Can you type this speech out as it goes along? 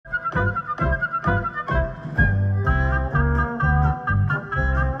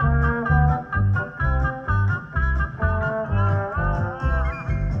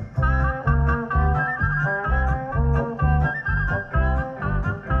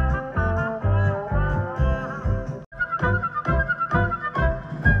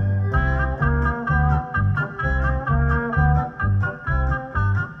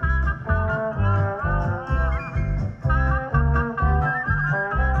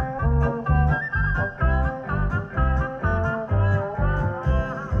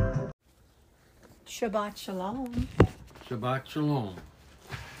Shabbat Shalom. Shabbat Shalom.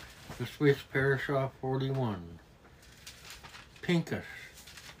 This week's Parashah 41. Pinchas.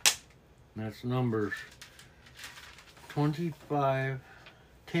 That's Numbers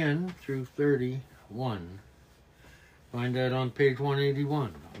 25:10 through 31. Find that on page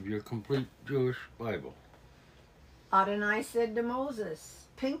 181 of your complete Jewish Bible. Adonai said to Moses,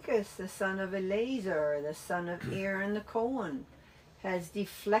 Pinchas, the son of Eleazar, the son of Aaron the Cohen, has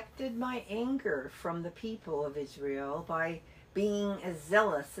deflected my anger from the people of Israel by being as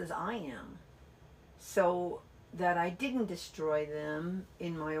zealous as I am, so that I didn't destroy them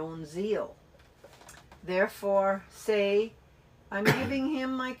in my own zeal. Therefore say, I'm giving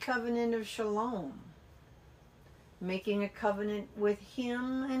him my covenant of shalom, making a covenant with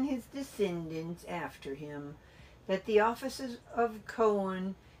him and his descendants after him, that the offices of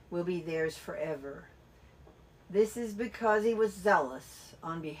Cohen will be theirs forever. This is because he was zealous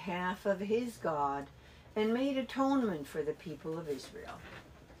on behalf of his God and made atonement for the people of Israel.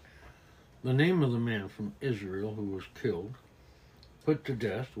 The name of the man from Israel who was killed, put to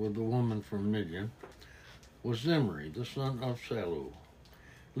death with the woman from Midian, was Zimri, the son of Salu,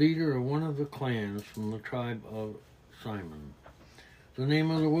 leader of one of the clans from the tribe of Simon. The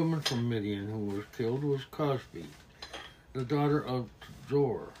name of the woman from Midian who was killed was Cosbi, the daughter of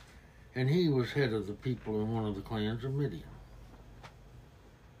Zor, and he was head of the people in one of the clans of Midian.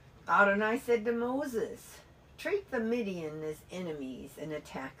 Adonai said to Moses, treat the Midian as enemies and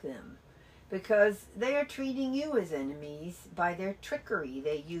attack them, because they are treating you as enemies by their trickery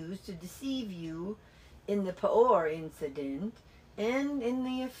they used to deceive you in the Peor incident and in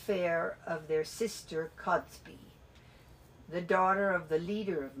the affair of their sister Cosbi, the daughter of the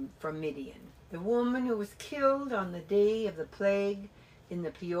leader from Midian, the woman who was killed on the day of the plague in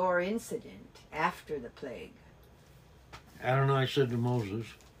the Peor incident, after the plague. Adonai said to Moses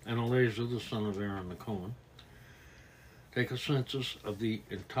and Eleazar, the son of Aaron the Cohen, take a census of the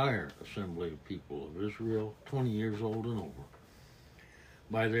entire assembly of people of Israel, 20 years old and over,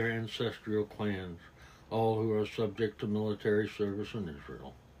 by their ancestral clans, all who are subject to military service in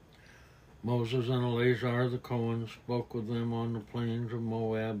Israel. Moses and Eleazar the Cohen spoke with them on the plains of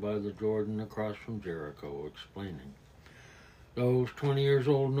Moab by the Jordan across from Jericho, explaining, those 20 years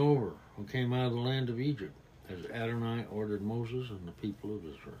old and over who came out of the land of Egypt, as Adonai ordered Moses and the people of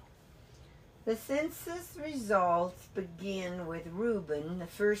Israel. The census results begin with Reuben, the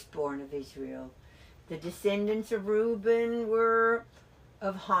firstborn of Israel. The descendants of Reuben were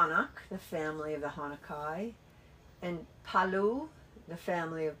of Hanok, the family of the Hanokai, and Palu, the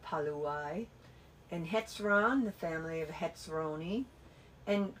family of Paluai, and Hetzron, the family of Hetzroni,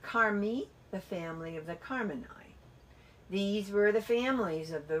 and Carmi, the family of the Carmeni. These were the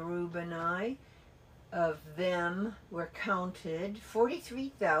families of the Reubeni. Of them were counted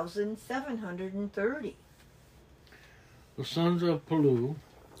 43,730. The sons of Palu,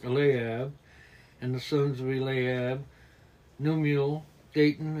 Eliab, and the sons of Eliab, Numuel,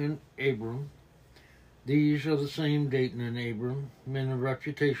 Dayton, and Abram. These are the same Dayton and Abram, men of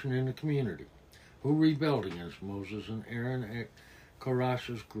reputation in the community, who rebelled against Moses and Aaron at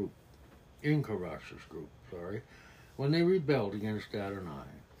Korash's group, when they rebelled against Adonai,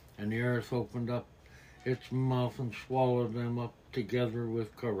 and the earth opened up its mouth and swallowed them up together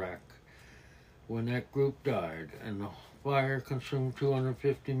with Korach. When that group died, and the fire consumed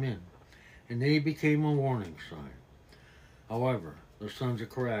 250 men, and they became a warning sign. However, the sons of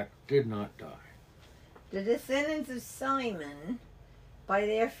Korach did not die. The descendants of Simon, by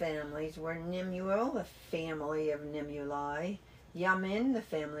their families, were Nemuel, the family of Nemuli, Yamin, the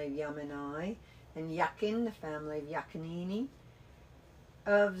family of Yamini, and Yakin, the family of Yakinini,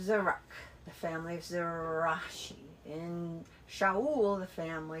 of Zerach, the family of Zerashi, and Shaul, the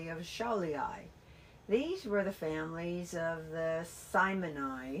family of Shaulai. These were the families of the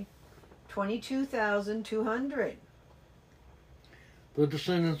Simoni, 22,200. The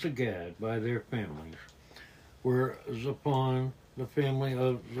descendants of Gad, by their families, were Zaphon, the family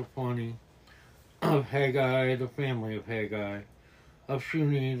of Zaphoni, of Haggai, the family of Haggai, of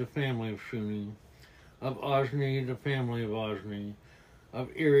Shuni, the family of Shuni, of Ozni, the family of Ozni, of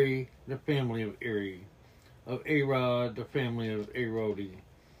Eri, the family of Eri, of Arod, the family of Arodi,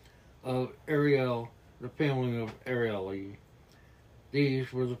 of Ariel, the family of Arieli.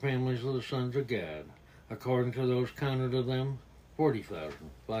 These were the families of the sons of Gad. According to those counted of them,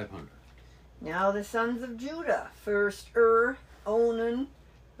 40,500. Now the sons of Judah, first Onan,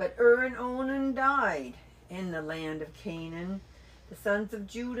 but and Onan died in the land of Canaan. The sons of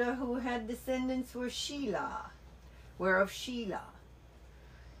Judah who had descendants were Shelah, whereof Shelah,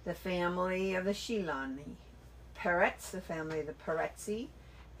 the family of the Shilani, Peretz, the family of the Peretzi,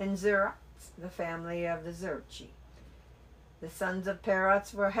 and Zeratz, the family of the Zerchi. The sons of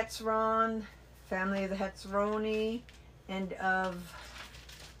Peretz were Hetzron, family of the Hetzroni, and of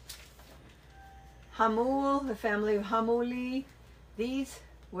Hamul, the family of Hamuli. These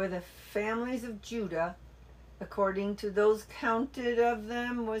were the families of Judah. According to those counted of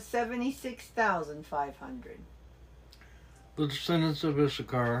them was 76,500. The descendants of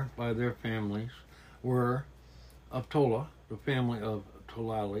Issachar by their families were of Tola, the family of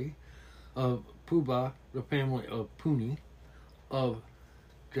Tolali, of Pubah, the family of Puni, of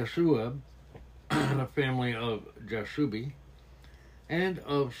Jesuab, the family of Jesubi, and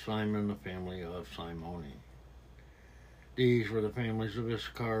of Simon, the family of Simoni. These were the families of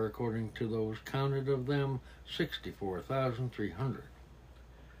Issachar, according to those counted of them, 64,300.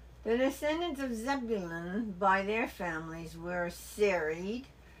 The descendants of Zebulun by their families were Sered,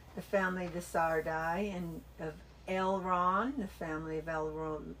 the family of the Sardai, and of Elron, the family of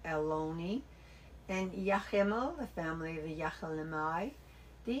Eloni, and Yachimel, the family of the Yachelemai.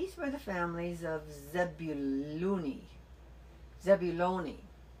 These were the families of Zebuloni,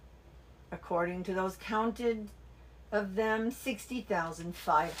 according to those counted of them,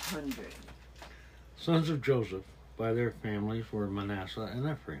 60,500. Sons of Joseph by their families were Manasseh and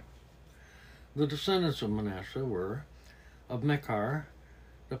Ephraim. The descendants of Manasseh were of Mechar,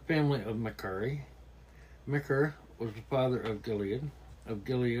 the family of Mechari. Mechar was the father of Gilead the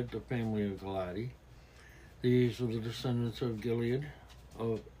family of Galadi. These were the descendants of Gilead,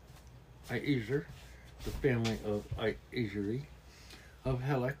 of Iezer, the family of Iezeri, of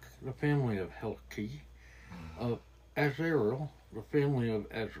Helek, the family of Helki, of Azarel, the family of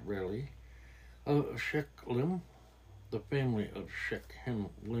Azraeli, of Shechem, the family of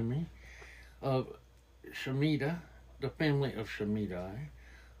Shechem-limi, of Shemida, the family of Shemidai,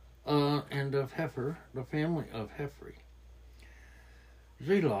 and of Hefer, the family of Hephri.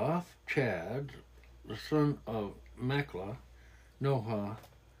 Zeloth, Chad, the son of Machlah, Noha,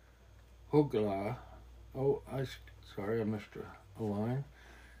 Hoglah, I missed a line.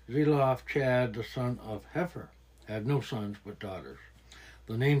 Zeloth, Chad, the son of Hefer, had no sons but daughters.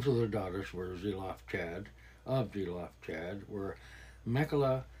 The names of their daughters were Zeloth, Chad, were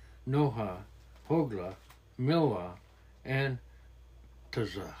Machlah, Noha, Hoglah, Millah, and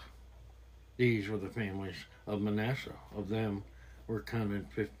Tazah. These were the families of Manasseh. Of them were counted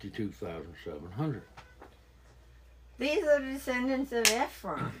 52,700. These are the descendants of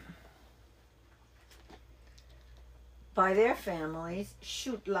Ephraim. By their families,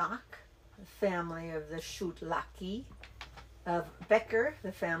 Shutlach, the family of the Shutlaki, of Becher,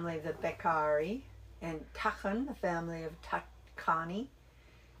 the family of the Bechari, and Tachan, the family of Tachani.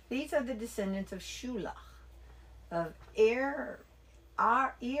 These are the descendants of Shulach. Of Iran,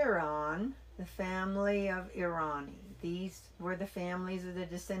 the family of Irani. These were the families of the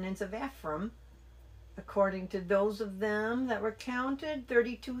descendants of Ephraim. According to those of them that were counted,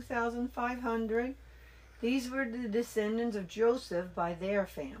 32,500. These were the descendants of Joseph by their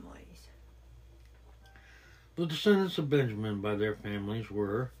families. The descendants of Benjamin by their families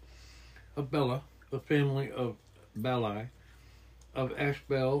were of Bela, the family of Beli, of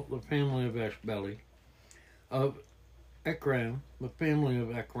Ashbel, the family of Ashbeli, of Ekram, the family of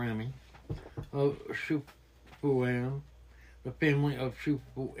Ekrami, of Shuphuam, the family of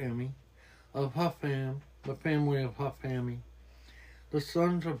Shuphuami, of Hupham, the family of Huphami. The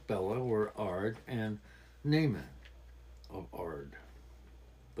sons of Bela were Ard and Naaman of Ard,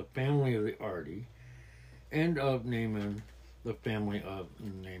 the family of the Ardi, and of Naaman, the family of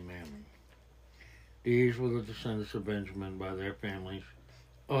Naamani. These were the descendants of Benjamin by their families.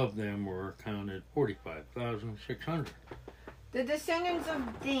 Of them were counted 45,600. The descendants of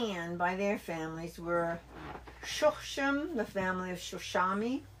Dan by their families were Shoshem, the family of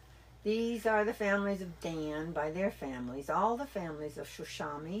Shoshami. These are the families of Dan by their families, all the families of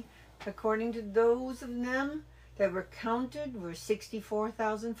Shoshami. According to those of them that were counted were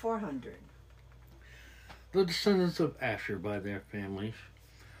 64,400. The descendants of Asher by their families,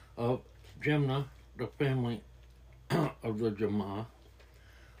 of Jemnah, the family of the Jamah,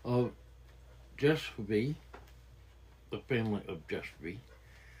 of Jeshubi, the family of Jeshvi,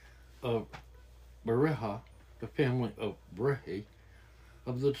 of Bereha, the family of Brehi,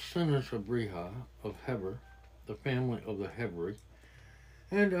 of the descendants of Breha, of Heber, the family of the Hebri,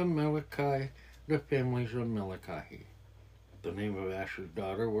 and of Malachi, the families of Malachi. The name of Asher's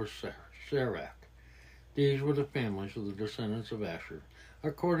daughter was Serach. These were the families of the descendants of Asher,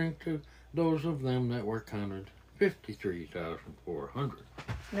 according to those of them that were counted, 53,400.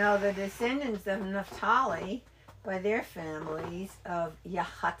 Now the descendants of Naphtali, by their families, of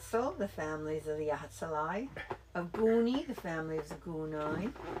Yahatzel, the families of the Yahatzeli, of Guni, the family of the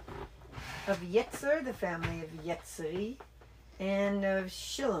Guni, of Yetzer, the family of Yetzeri, and of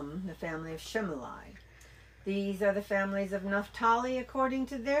Shillem, the family of Shemalai. These are the families of Naphtali according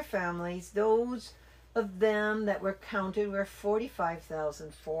to their families. Those of them that were counted were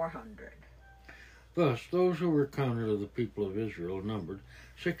 45,400. Thus, those who were counted of the people of Israel numbered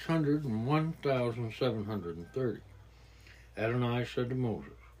 601,730. Adonai said to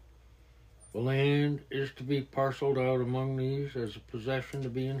Moses, "The land is to be parceled out among these as a possession to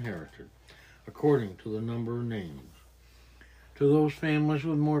be inherited, according to the number of names. To those families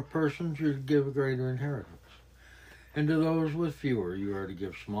with more persons you are to give a greater inheritance, and to those with fewer you are to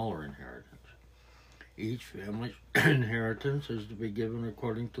give smaller inheritance. Each family's inheritance is to be given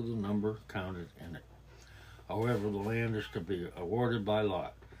according to the number counted in it. However, the land is to be awarded by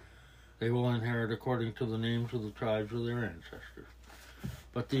lot. They will inherit according to the names of the tribes of their ancestors.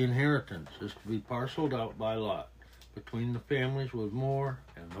 But the inheritance is to be parceled out by lot between the families with more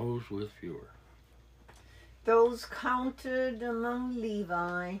and those with fewer." Those counted among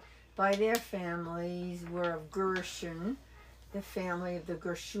Levi by their families were of Gershon, the family of the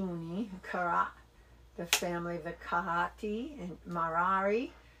Gershuni, Karat, the family of the Kahati, and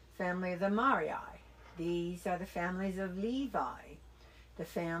Merari, family of the Marai. These are the families of Levi, the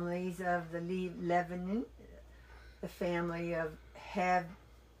families of the Lebanon, the family of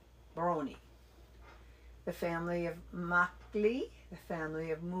Hebroni, the family of Machli, the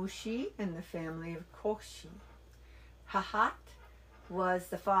family of Mushi, and the family of Koshi. Hahat was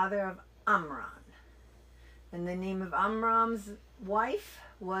the father of Amram, and the name of Amram's wife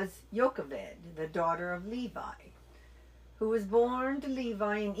was Jochebed, the daughter of Levi, who was born to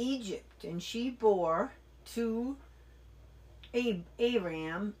Levi in Egypt, and she bore to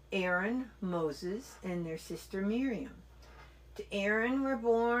Aram, Aaron, Moses, and their sister Miriam. To Aaron were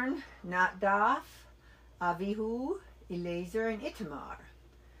born Nadab, Abihu, Eleazar, and Itamar.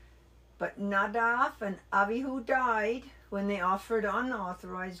 But Nadab and Abihu died when they offered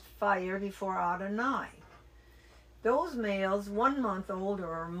unauthorized fire before Adonai. Those males 1 month old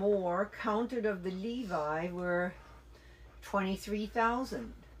or more counted of the Levi were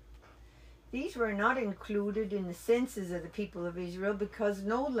 23,000. These were not included in the census of the people of Israel because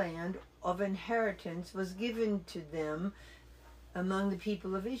no land of inheritance was given to them among the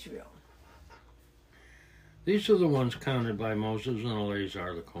people of Israel. These are the ones counted by Moses and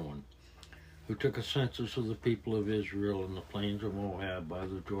Eleazar the Cohen, who took a census of the people of Israel in the plains of Moab by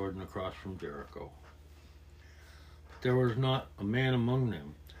the Jordan across from Jericho. There was not a man among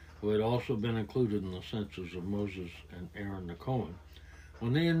them who had also been included in the census of Moses and Aaron the Cohen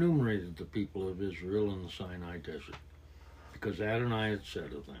when they enumerated the people of Israel in the Sinai desert, because Adonai had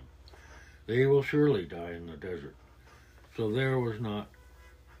said of them, "They will surely die in the desert." So there was not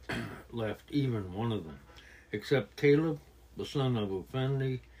left even one of them, except Caleb, the son of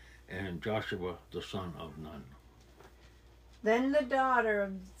Uphendi, and Joshua, the son of Nun. Then the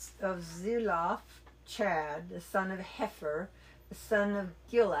daughter of Ziloph, Chad, the son of Hefer, the son of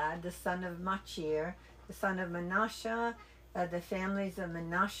Gilad, the son of Machir, the son of Manasseh, of the families of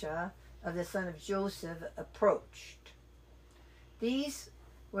Manasseh, of the son of Joseph, approached. These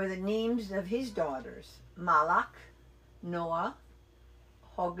were the names of his daughters: Malach, Noah,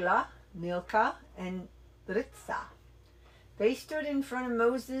 Hoglah, Milcah, and Ritza. They stood in front of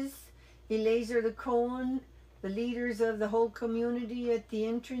Moses, Eleazar the Cohen, the leaders of the whole community at the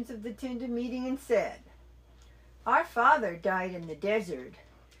entrance of the tent of meeting, and said, "Our father died in the desert.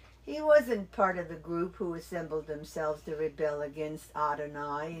 He wasn't part of the group who assembled themselves to rebel against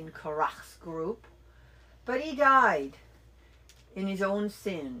Adonai in Korach's group, but he died in his own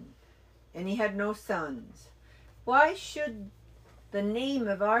sin, and he had no sons. Why should the name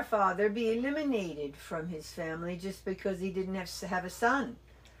of our father be eliminated from his family just because he didn't have a son?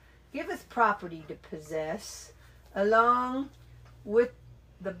 Give us property to possess, along with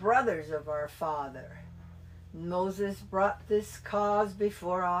the brothers of our father." Moses brought this cause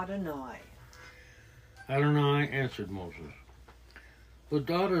before Adonai. Adonai answered Moses, "The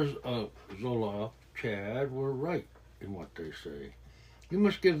daughters of Zoloth, Chad, were right in what they say. You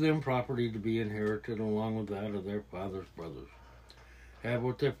must give them property to be inherited along with that of their father's brothers. Have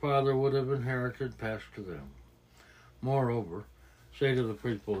what their father would have inherited passed to them. Moreover, say to the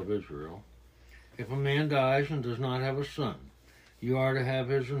people of Israel, if a man dies and does not have a son, you are to have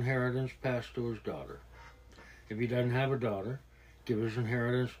his inheritance passed to his daughter. If he doesn't have a daughter, give his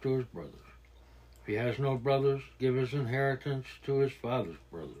inheritance to his brothers. If he has no brothers, give his inheritance to his father's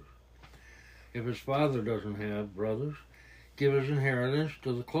brothers. If his father doesn't have brothers, give his inheritance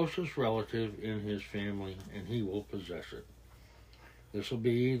to the closest relative in his family, and he will possess it. This will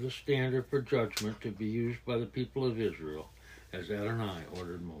be the standard for judgment to be used by the people of Israel, as Adonai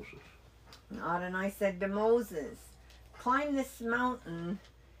ordered Moses. And Adonai said to Moses, climb this mountain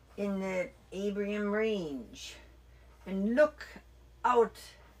in the Abraham range and look out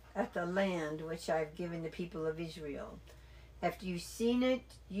at the land which I've given the people of Israel. After you've seen it,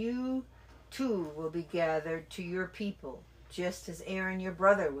 you too will be gathered to your people, just as Aaron your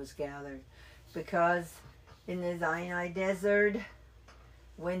brother was gathered, because in the Sinai desert,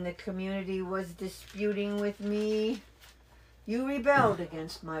 when the community was disputing with me, you rebelled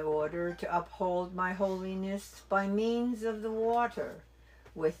against my order to uphold my holiness by means of the water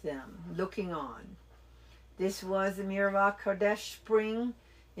with them, looking on. This was the Meribah Kadesh spring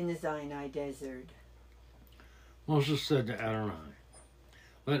in the Sinai desert. Moses said to Adonai,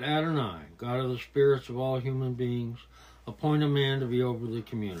 let Adonai, God of the spirits of all human beings, appoint a man to be over the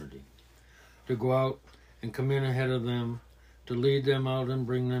community, to go out and come in ahead of them, to lead them out and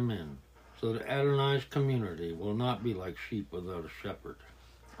bring them in, so that Adonai's community will not be like sheep without a shepherd.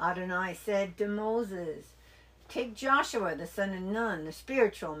 Adonai said to Moses, take Joshua the son of Nun, the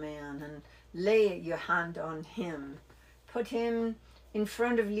spiritual man, and lay your hand on him. Put him in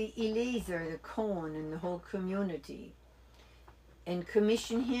front of Eleazar the Cohen and the whole community, and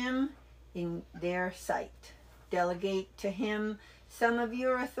commission him in their sight. Delegate to him some of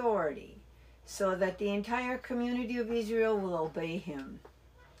your authority, so that the entire community of Israel will obey him.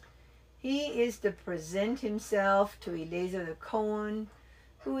 He is to present himself to Eleazar the Cohen,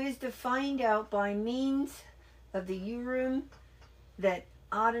 who is to find out by means of the Urim that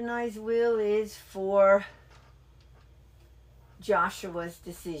Adonai's will is for Joshua's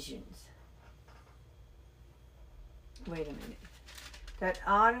decisions. Wait a minute. That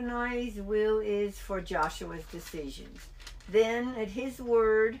Adonai's will is for Joshua's decisions. Then at his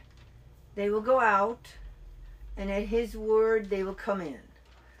word they will go out, and at his word they will come in.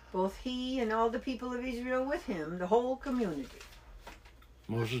 Both he and all the people of Israel with him, the whole community.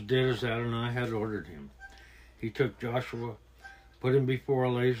 Moses did as Adonai had ordered him. He took Joshua, put him before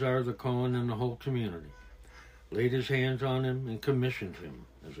Eleazar the Cohen and the whole community, laid his hands on him, and commissioned him,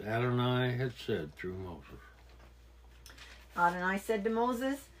 as Adonai had said through Moses. Adonai said to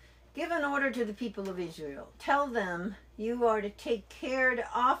Moses, give an order to the people of Israel. Tell them, you are to take care to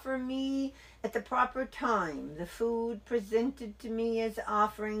offer me at the proper time the food presented to me as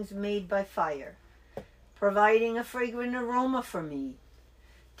offerings made by fire, providing a fragrant aroma for me.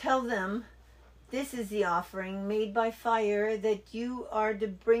 Tell them, this is the offering made by fire that you are to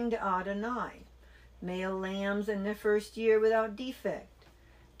bring to Adonai, male lambs in their first year without defect,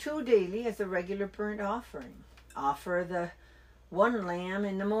 2 daily as a regular burnt offering. Offer the one lamb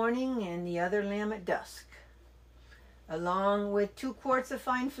in the morning and the other lamb at dusk, along with 2 quarts of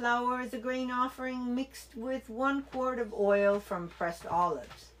fine flour as a grain offering mixed with 1 quart of oil from pressed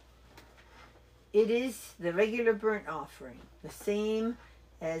olives. It is the regular burnt offering, the same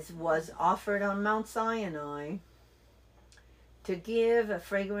as was offered on Mount Sinai, to give a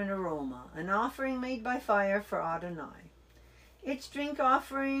fragrant aroma, an offering made by fire for Adonai. Its drink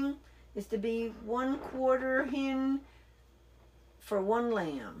offering is to be 1/4 hin for 1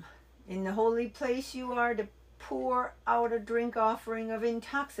 lamb. In the holy place you are to pour out a drink offering of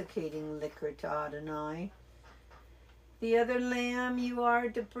intoxicating liquor to Adonai. The other lamb you are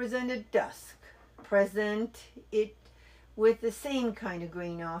to present at dusk. Present it with the same kind of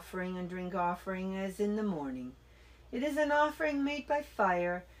grain offering and drink offering as in the morning. It is an offering made by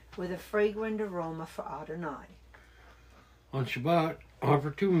fire with a fragrant aroma for Adonai. On Shabbat,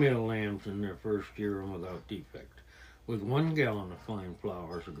 offer 2 male lambs in their first year and without defect, with 1 gallon of fine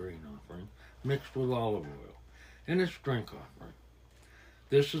flour as a grain offering, mixed with olive oil, and its drink offering.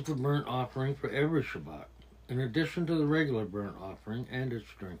 This is the burnt offering for every Shabbat, in addition to the regular burnt offering and its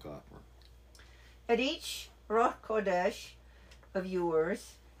drink offering. At each Rosh Kodesh of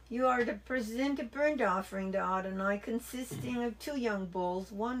yours, you are to present a burnt offering to Adonai consisting of 2 young bulls,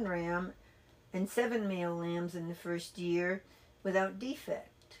 1 ram, and 7 male lambs in the first year without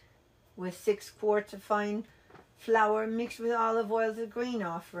defect, with 6 quarts of fine flour mixed with olive oil as a grain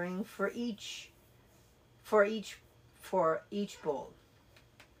offering for each bull.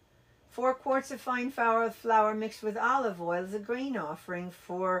 4 quarts of fine flour mixed with olive oil as a grain offering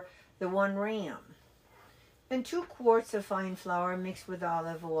for the 1 ram. And 2 quarts of fine flour mixed with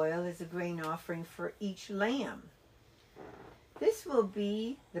olive oil as a grain offering for each lamb. This will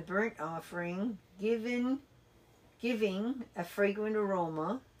be the burnt offering, giving a fragrant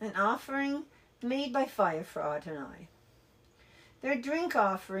aroma, an offering made by fire for Adonai. Their drink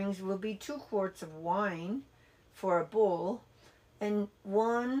offerings will be 2 quarts of wine for a bull, and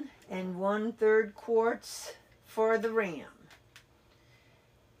 1 1/3 quarts for the ram,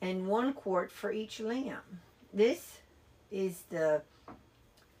 and 1 quart for each lamb. This is the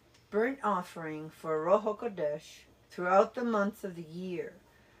burnt offering for Rosh Chodesh throughout the months of the year.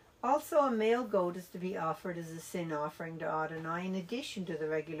 Also, a male goat is to be offered as a sin offering to Adonai in addition to the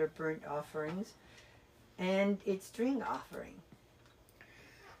regular burnt offerings and its drink offering.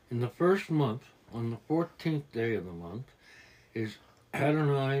 In the first month, on the 14th day of the month, is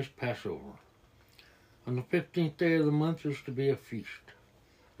Adonai's Passover. On the 15th day of the month is to be a feast.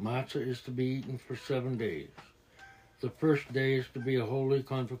 Matzah is to be eaten for 7 days. The first day is to be a holy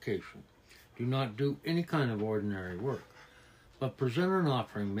convocation. Do not do any kind of ordinary work, but present an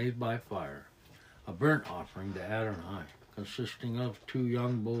offering made by fire, a burnt offering to Adonai, consisting of 2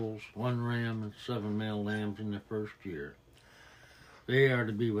 young bulls, 1 ram, and 7 male lambs in their first year. They are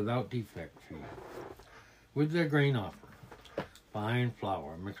to be without defect for you. With their grain offering, fine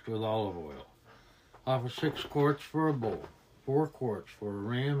flour mixed with olive oil. Offer 6 quarts for a bull, 4 quarts for a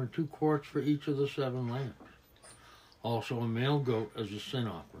ram, and 2 quarts for each of the 7 lambs. Also a male goat as a sin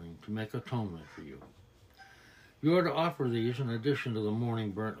offering to make atonement for you. You are to offer these in addition to the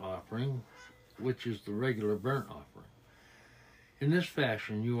morning burnt offering, which is the regular burnt offering. In this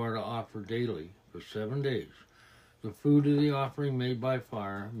fashion you are to offer daily for 7 days the food of the offering made by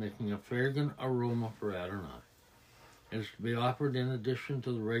fire, making a fragrant aroma for Adonai. It is to be offered in addition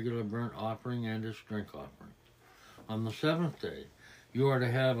to the regular burnt offering and its drink offering. On the 7th day, you are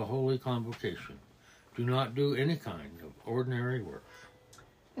to have a holy convocation. Do not do any kind of ordinary work.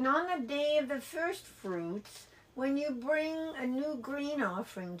 And on the day of the first fruits, when you bring a new grain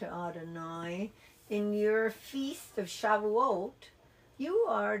offering to Adonai in your feast of Shavuot, you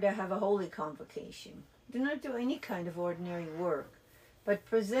are to have a holy convocation. Do not do any kind of ordinary work, but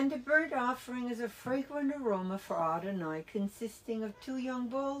present a burnt offering as a fragrant aroma for Adonai, consisting of 2 young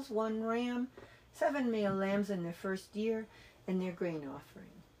bulls, 1 ram, 7 male lambs in their first year, and their grain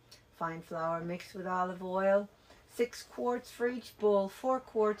offering. Fine flour mixed with olive oil, 6 quarts for each bull, 4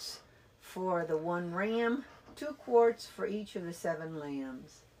 quarts for the 1 ram, 2 quarts for each of the 7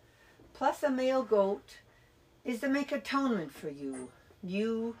 lambs. Plus a male goat is to make atonement for you.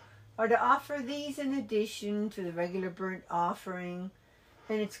 You are to offer these in addition to the regular burnt offering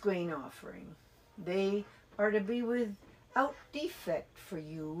and its grain offering. They are to be without defect for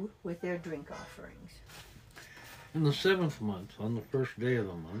you with their drink offerings. In the 7th month, on the first day of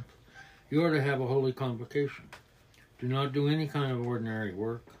the month, you are to have a holy convocation. Do not do any kind of ordinary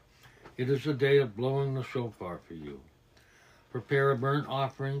work. It is a day of blowing the shofar for you. Prepare a burnt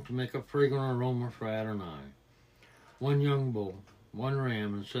offering to make a fragrant aroma for Adonai. 1 young bull, 1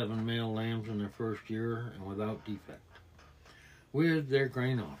 ram, and 7 male lambs in their first year and without defect. With their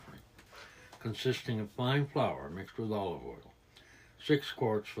grain offering, consisting of fine flour mixed with olive oil, 6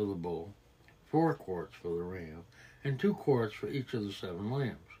 quarts for the bull, 4 quarts for the ram, and 2 quarts for each of the 7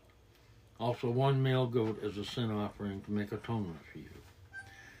 lambs. Also 1 male goat as a sin offering to make atonement for you.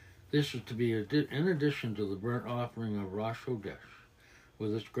 This is to be in addition to the burnt offering of Rosh Chodesh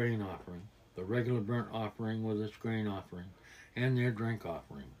with its grain offering, the regular burnt offering with its grain offering, and their drink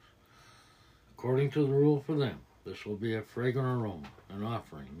offerings. According to the rule for them, this will be a fragrant aroma, an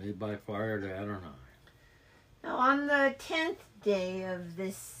offering made by fire to Adonai. Now on the 10th day of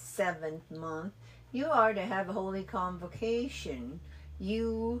this 7th month, you are to have a holy convocation.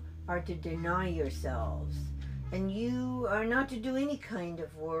 You are to deny yourselves, and you are not to do any kind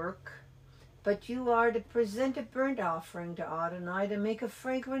of work, but you are to present a burnt offering to Adonai to make a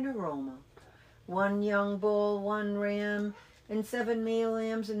fragrant aroma. 1 young bull, 1 ram, and 7 male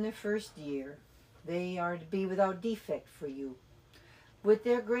lambs in their first year. They are to be without defect for you. With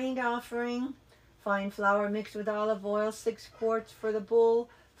their grain offering, fine flour mixed with olive oil, 6 quarts for the bull,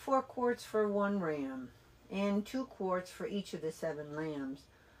 4 quarts for 1 ram, and 2 quarts for each of the 7 lambs.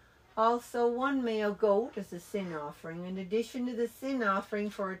 Also 1 male goat as a sin offering, in addition to the sin offering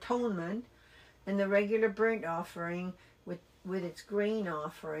for atonement and the regular burnt offering with its grain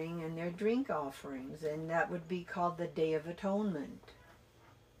offering and their drink offerings, and that would be called the Day of Atonement.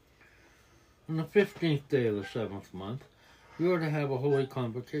 On the 15th day of the 7th month, you are to have a holy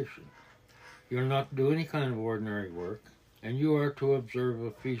convocation. You are not to do any kind of ordinary work. and you are to observe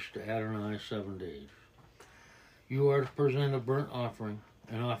a feast to Adonai 7 days. You are to present a burnt offering,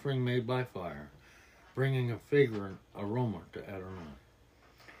 an offering made by fire, bringing a fragrant aroma to Adonai.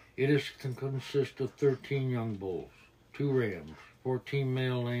 It is to consist of 13 young bulls, 2 rams, 14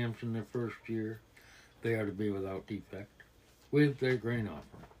 male lambs in their first year. They are to be without defect, with their grain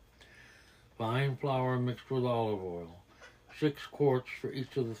offering. Fine flour mixed with olive oil, 6 quarts for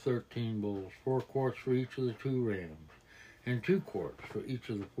each of the 13 bulls, 4 quarts for each of the 2 rams, and 2 quarts for each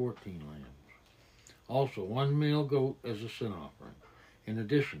of the 14 lambs. Also 1 male goat as a sin offering, in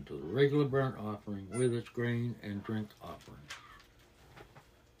addition to the regular burnt offering with its grain and drink offerings.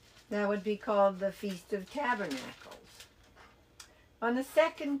 That would be called the Feast of Tabernacles. On the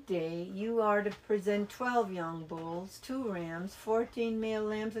second day, you are to present 12 young bulls, 2 rams, 14 male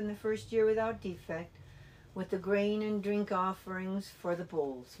lambs in the first year without defect, with the grain and drink offerings for the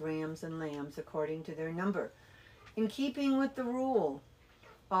bulls, rams, and lambs according to their number, in keeping with the rule.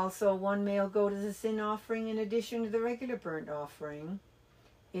 Also 1 male goat as a sin offering in addition to the regular burnt offering,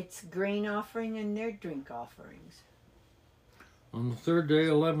 its grain offering, and their drink offerings. On the third day,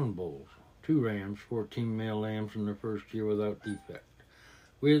 11 bulls, 2 rams, 14 male lambs in their first year without defect,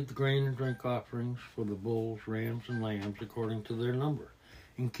 with the grain and drink offerings for the bulls, rams, and lambs according to their number,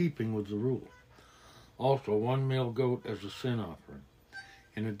 in keeping with the rule. Also 1 male goat as a sin offering,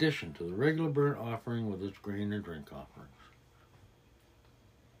 in addition to the regular burnt offering with its grain and drink offerings.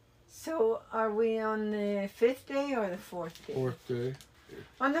 So are we on the 5th day or the 4th day? 4th day.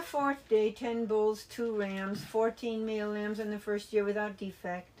 On the 4th day, 10 bulls, 2 rams, 14 male lambs in the first year without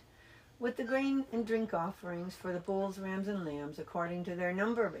defect, with the grain and drink offerings for the bulls, rams, and lambs according to their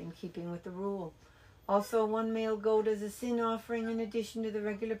number, in keeping with the rule. Also 1 male goat as a sin offering in addition to the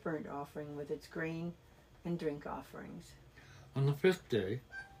regular burnt offering with its grain and drink offerings. On the 5th day,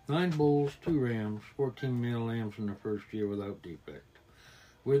 9 bulls, 2 rams, 14 male lambs in the first year without defect,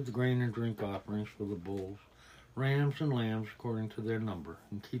 with the grain and drink offerings for the bulls, rams, and lambs according to their number,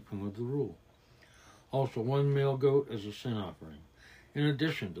 in keeping with the rule. Also 1 male goat as a sin offering, in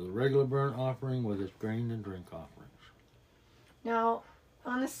addition to the regular burnt offering with its grain and drink offerings. Now,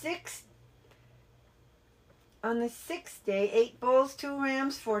 on the sixth day, 8 bulls, 2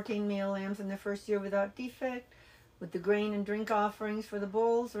 rams, 14 male lambs in the first year without defect, with the grain and drink offerings for the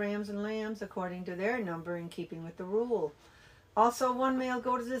bulls, rams, and lambs according to their number, in keeping with the rule. Also 1 male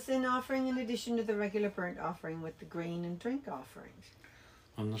goat as a sin offering in addition to the regular burnt offering with the grain and drink offerings.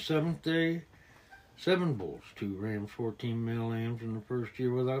 On the 7th day, 7 bulls, 2 rams, 14 male lambs in the first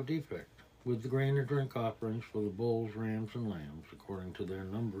year without defect, with the grain and drink offerings for the bulls, rams, and lambs according to their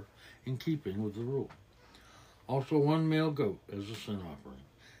number, in keeping with the rule. Also 1 male goat as a sin offering,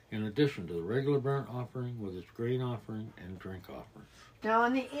 in addition to the regular burnt offering with its grain offering and drink offerings. Now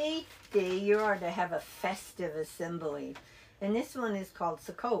on the 8th day, you are to have a festive assembly, and this one is called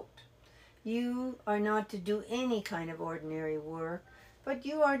Sukkot. You are not to do any kind of ordinary work, but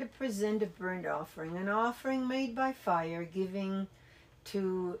you are to present a burnt offering, an offering made by fire, giving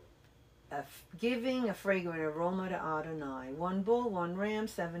a fragrant aroma to Adonai. 1 bull, 1 ram,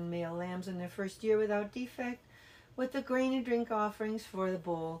 7 male lambs in their first year without defect, with the grain and drink offerings for the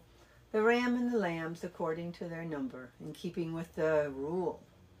bull, the ram, and the lambs according to their number, in keeping with the rule.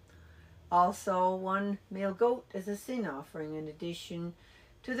 Also 1 male goat as a sin offering in addition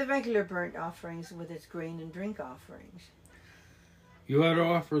to the regular burnt offerings with its grain and drink offerings. You are to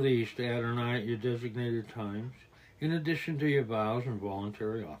offer these to Adonai at your designated times, in addition to your vows and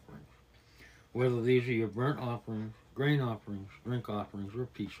voluntary offerings, whether these are your burnt offerings, grain offerings, drink offerings, or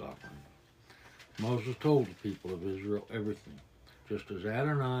peace offerings. Moses told the people of Israel everything, just as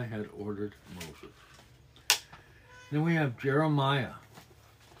Adonai had ordered Moses. Then we have Jeremiah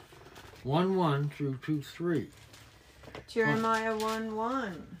 1:1 through 2:3. Jeremiah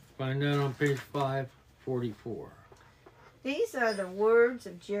 1:1. Find that on page 544. These are the words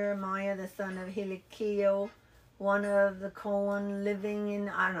of Jeremiah, the son of Hilkiah, one of the Cohen, living in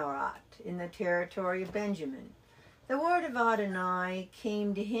Anorat, in the territory of Benjamin. The word of Adonai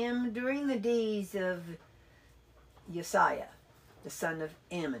came to him during the days of Josiah, the son of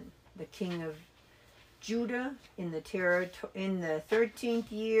Ammon, the king of Judah, in the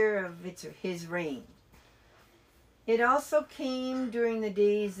 13th year of his reign. It also came during the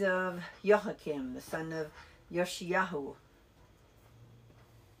days of Jehoiakim, the son of Yoshiyahu,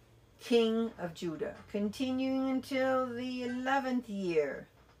 king of Judah, continuing until the 11th year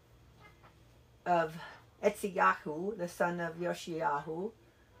of Etziyahu, the son of Yoshiyahu,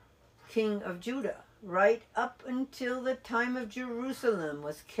 king of Judah, right up until the time of Jerusalem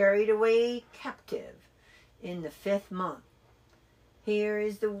was carried away captive in the 5th month.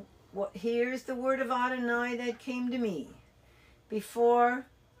 Here's the word of Adonai that came to me. Before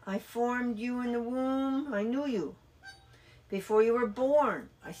I formed you in the womb, I knew you. Before you were born,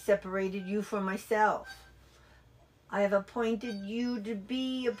 I separated you from myself. I have appointed you to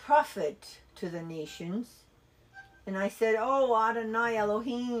be a prophet to the nations. And I said, Oh, Adonai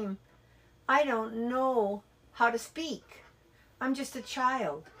Elohim, I don't know how to speak. I'm just a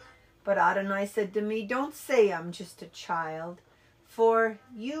child. But Adonai said to me, Don't say I'm just a child, for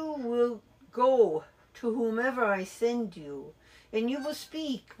you will go to whomever I send you, and you will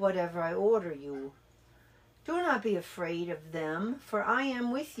speak whatever I order you. Do not be afraid of them, for I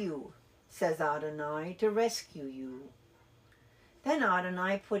am with you, says Adonai, to rescue you. Then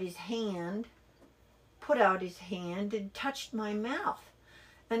Adonai put out his hand and touched my mouth.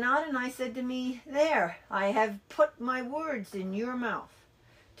 And Adonai said to me, There, I have put my words in your mouth.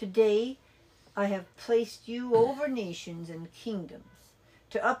 Today I have placed you over nations and kingdoms,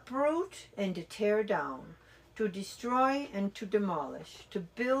 to uproot and to tear down, to destroy and to demolish, to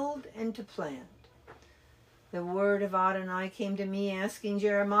build and to plant. The word of Adonai came to me, asking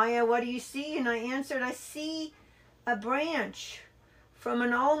Jeremiah, What do you see? And I answered, I see a branch from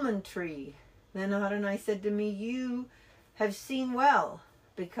an almond tree. Then Adonai said to me, You have seen well,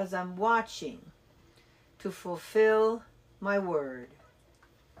 because I'm watching to fulfill my word.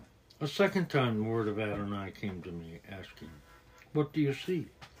 A second time the word of Adonai came to me, asking, What do you see?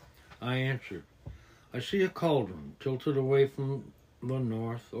 I answered, I see a cauldron tilted away from the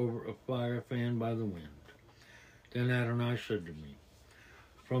north over a fire fanned by the wind. Then Adonai said to me,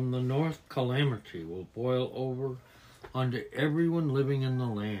 From the north calamity will boil over unto everyone living in the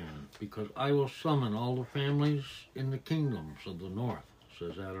land, because I will summon all the families in the kingdoms of the north,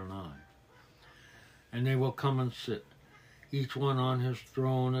 says Adonai. And they will come and sit, each one on his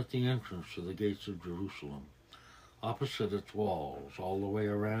throne at the entrance to the gates of Jerusalem, opposite its walls, all the way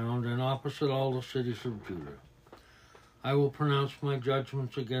around, and opposite all the cities of Judah. I will pronounce my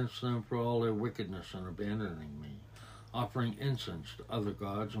judgments against them for all their wickedness in abandoning me, offering incense to other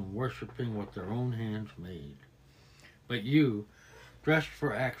gods and worshiping what their own hands made. But you, dressed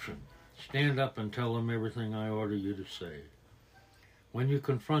for action, stand up and tell them everything I order you to say. When you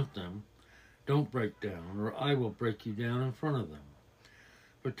confront them, don't break down, or I will break you down in front of them.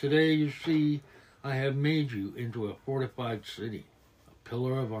 For today, you see, I have made you into a fortified city, a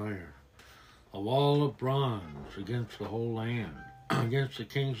pillar of iron, a wall of bronze against the whole land, against the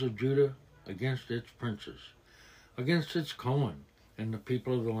kings of Judah, against its princes, against its Cohen and the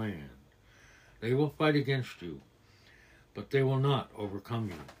people of the land. They will fight against you, but they will not overcome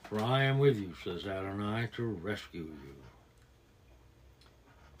you, for I am with you, says Adonai, to rescue you.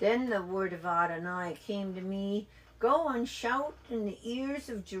 Then the word of Adonai came to me, Go and shout in the ears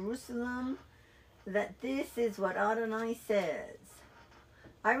of Jerusalem that this is what Adonai says.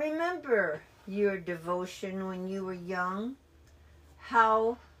 I remember your devotion when you were young,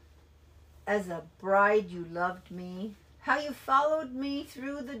 how as a bride you loved me, how you followed me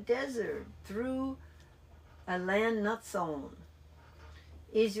through the desert, through a land not sown.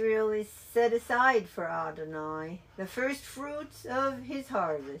 Israel is set aside for Adonai, the first fruits of his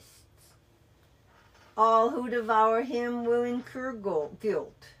harvests. All who devour him will incur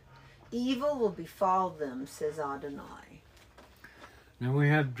guilt. Evil will befall them, says Adonai. Now we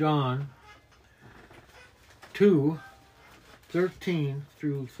have John 2:13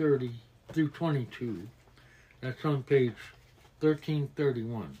 through 22. That's on page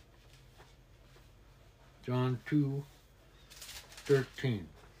 1331. John 2:13.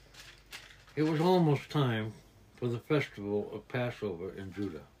 It was almost time for the festival of Passover in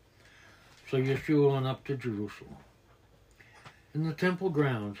Judah. So Yeshua went up to Jerusalem. In the temple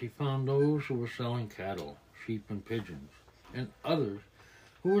grounds he found those who were selling cattle, sheep, and pigeons, and others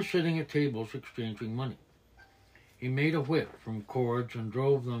who were sitting at tables exchanging money. He made a whip from cords and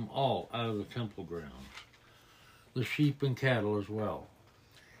drove them all out of the temple grounds, the sheep and cattle as well.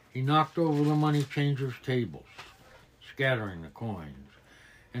 He knocked over the money changers' tables, scattering the coins.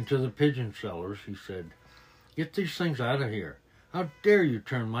 And to the pigeon sellers he said, Get these things out of here. How dare you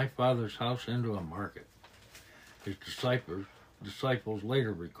turn my Father's house into a market? His disciples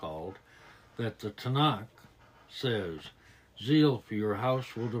later recalled that the Tanakh says, Zeal for your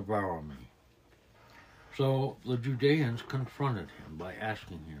house will devour me. So the Judeans confronted him by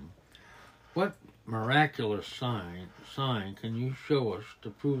asking him, What miraculous sign can you show us to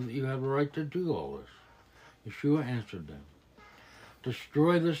prove that you have a right to do all this? Yeshua answered them,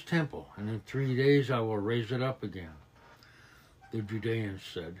 Destroy this temple, and in 3 days I will raise it up again. The Judeans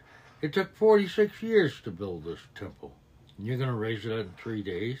said, It took 46 years to build this temple, and you're going to raise it up in 3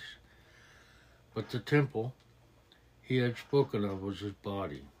 days? But the temple he had spoken of was his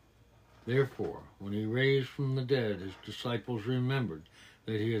body. Therefore, when he raised from the dead, his disciples remembered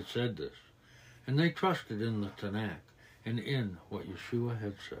that he had said this, and they trusted in the Tanakh and in what Yeshua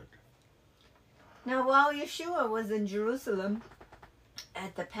had said. Now, while Yeshua was in Jerusalem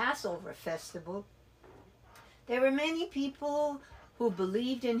at the Passover festival, there were many people who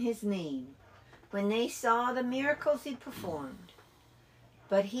believed in his name when they saw the miracles he performed.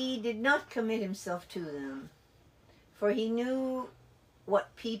 But he did not commit himself to them, for he knew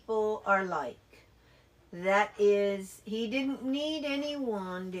what people are like. That is, he didn't need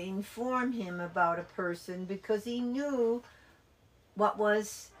anyone to inform him about a person because he knew what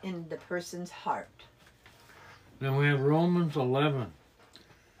was in the person's heart. Now we have Romans 11,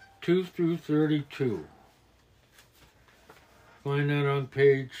 2 through 32. Find that on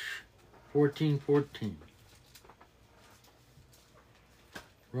page 1414.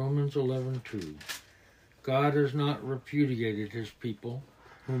 Romans 11:2. God has not repudiated his people,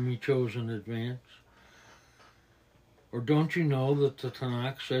 whom he chose in advance. Or don't you know that the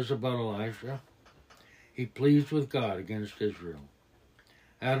Tanakh says about Elijah, he pleads with God against Israel.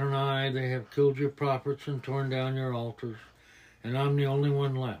 Adonai, they have killed your prophets and torn down your altars, and I'm the only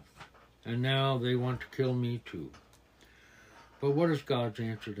one left. And now they want to kill me too. But what is God's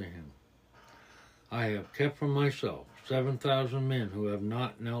answer to him? I have kept for myself 7,000 men who have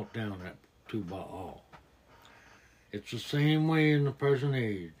not knelt down to Baal. It's the same way in the present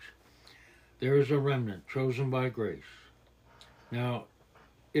age. There is a remnant chosen by grace. Now,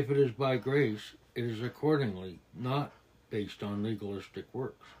 if it is by grace, it is accordingly not based on legalistic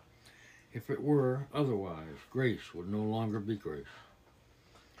works. If it were otherwise, grace would no longer be grace.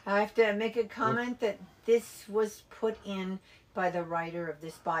 I have to make a comment that this was put in by the writer of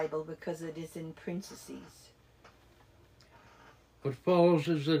this Bible because it is in parentheses. What follows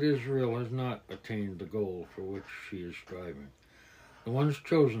is that Israel has not attained the goal for which she is striving. The ones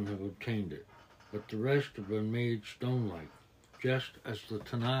chosen have obtained it, but the rest have been made stone-like, just as the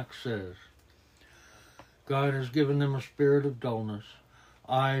Tanakh says. God has given them a spirit of dullness,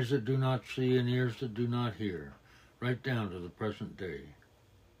 eyes that do not see and ears that do not hear, right down to the present day.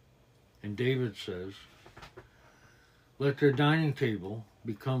 And David says, let their dining table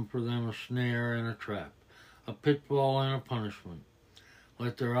become for them a snare and a trap, a pitfall and a punishment.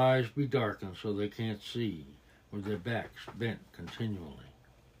 Let their eyes be darkened so they can't see, with their backs bent continually.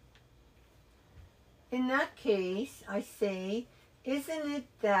 In that case, I say, isn't it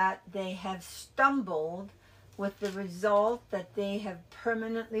that they have stumbled with the result that they have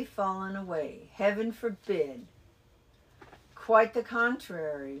permanently fallen away? Heaven forbid. Quite the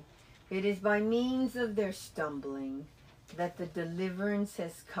contrary. It is by means of their stumbling that the deliverance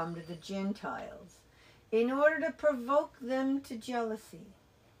has come to the Gentiles, in order to provoke them to jealousy.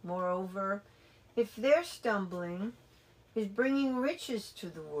 Moreover, if their stumbling is bringing riches to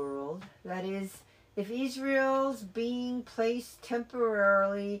the world, that is, if Israel's being placed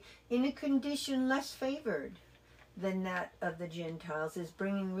temporarily in a condition less favored than that of the Gentiles is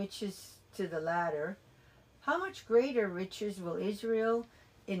bringing riches to the latter, how much greater riches will Israel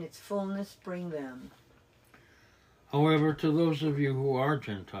in its fullness bring them? However, to those of you who are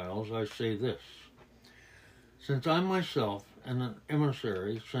Gentiles, I say this. Since I myself am an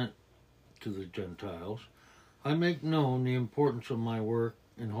emissary sent to the Gentiles, I make known the importance of my work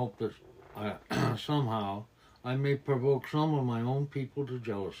in hope that somehow I may provoke some of my own people to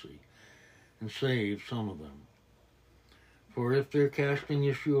jealousy and save some of them. For if their casting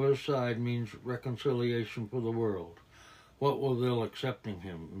Yeshua aside means reconciliation for the world, what will their accepting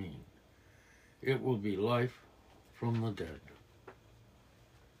him mean? It will be life from the dead.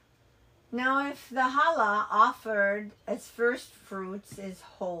 Now if the challah offered as first fruits is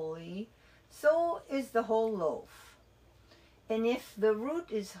holy, so is the whole loaf. And if the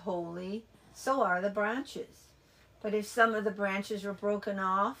root is holy, so are the branches. But if some of the branches were broken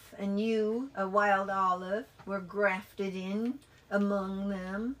off, and you, a wild olive, were grafted in among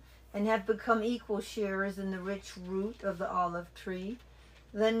them, and have become equal sharers in the rich root of the olive tree,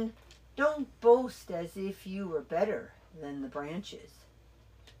 then don't boast as if you were better than the branches.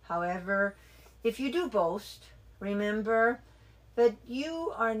 However, if you do boast, remember that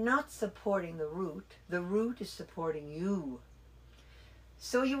you are not supporting the root is supporting you.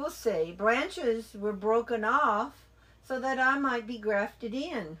 So you will say, branches were broken off so that I might be grafted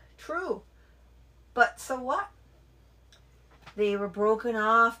in. True, but so what? They were broken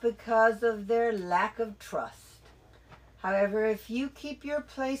off because of their lack of trust. However, if you keep your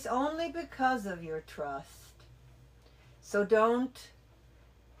place only because of your trust, so don't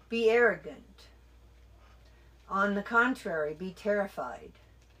be arrogant. On the contrary, be terrified.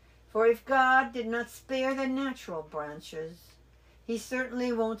 For if God did not spare the natural branches, He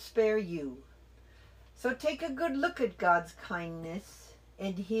certainly won't spare you. So take a good look at God's kindness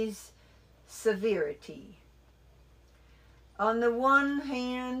and his severity. On the one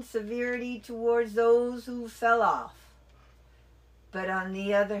hand, severity towards those who fell off. But on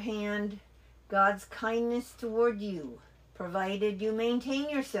the other hand, God's kindness toward you, provided you maintain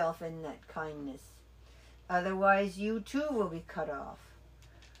yourself in that kindness. Otherwise, you too will be cut off.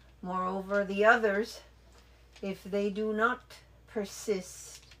 Moreover, the others, if they do not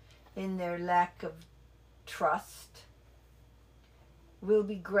persist in their lack of trust, will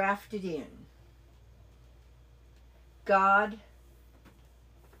be grafted in. God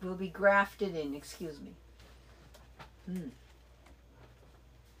will be grafted in,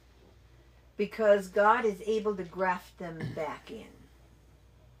 because God is able to graft them back in.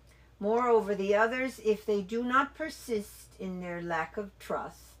 Moreover, the others, if they do not persist in their lack of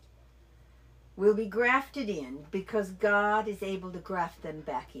trust, will be grafted in, because God is able to graft them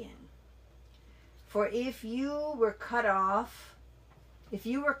back in. For if you were cut out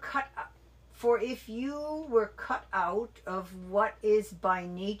of what is by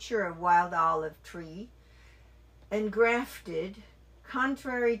nature a wild olive tree, and grafted,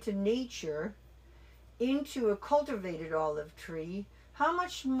 contrary to nature, into a cultivated olive tree, how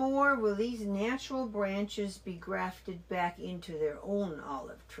much more will these natural branches be grafted back into their own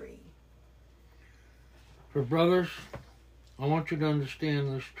olive tree? For brothers, I want you to understand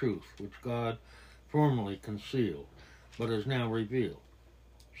this truth, which God formerly concealed, but is now revealed,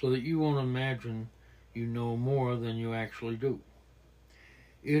 so that you won't imagine you know more than you actually do.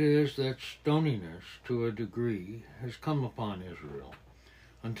 It is that stoniness, to a degree, has come upon Israel,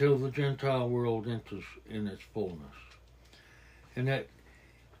 until the Gentile world enters in its fullness, and that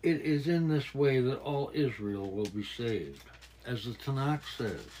it is in this way that all Israel will be saved. As the Tanakh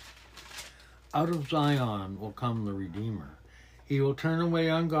says, out of Zion will come the Redeemer. He will turn away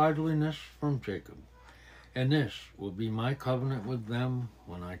ungodliness from Jacob, and this will be my covenant with them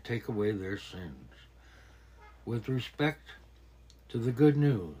when I take away their sins. With respect to the good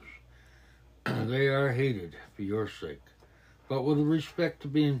news, they are hated for your sake, but with respect to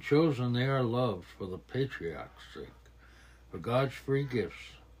being chosen, they are loved for the patriarch's sake. For God's free gifts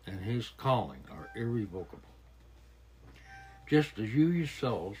and his calling are irrevocable. Just as you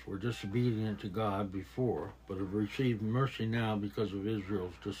yourselves were disobedient to God before, but have received mercy now because of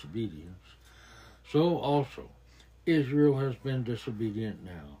Israel's disobedience, so also Israel has been disobedient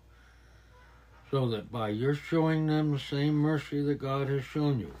now, so that by your showing them the same mercy that God has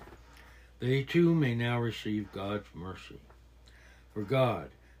shown you, they too may now receive God's mercy. For God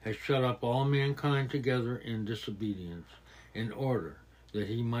has shut up all mankind together in disobedience, in order that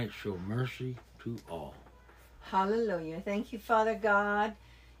he might show mercy to all. Hallelujah. Thank you, Father God,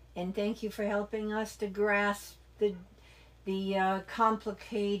 and thank you for helping us to grasp the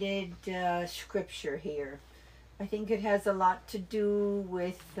complicated scripture here. I think it has a lot to do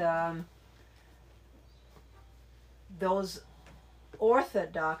with those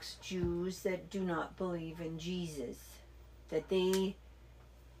Orthodox Jews that do not believe in Jesus, that they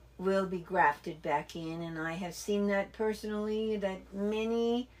will be grafted back in. And I have seen that personally, that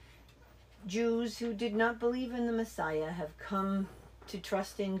many Jews who did not believe in the Messiah have come to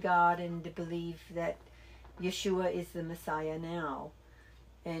trust in God and to believe that Yeshua is the Messiah now.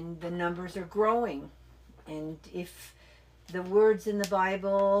 And the numbers are growing. And if the words in the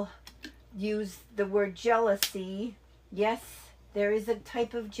Bible use the word jealousy, yes, there is a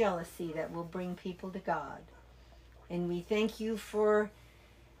type of jealousy that will bring people to God. And we thank you for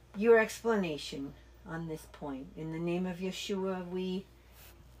your explanation on this point. In the name of Yeshua, we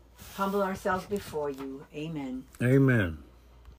humble ourselves before you. Amen. Amen.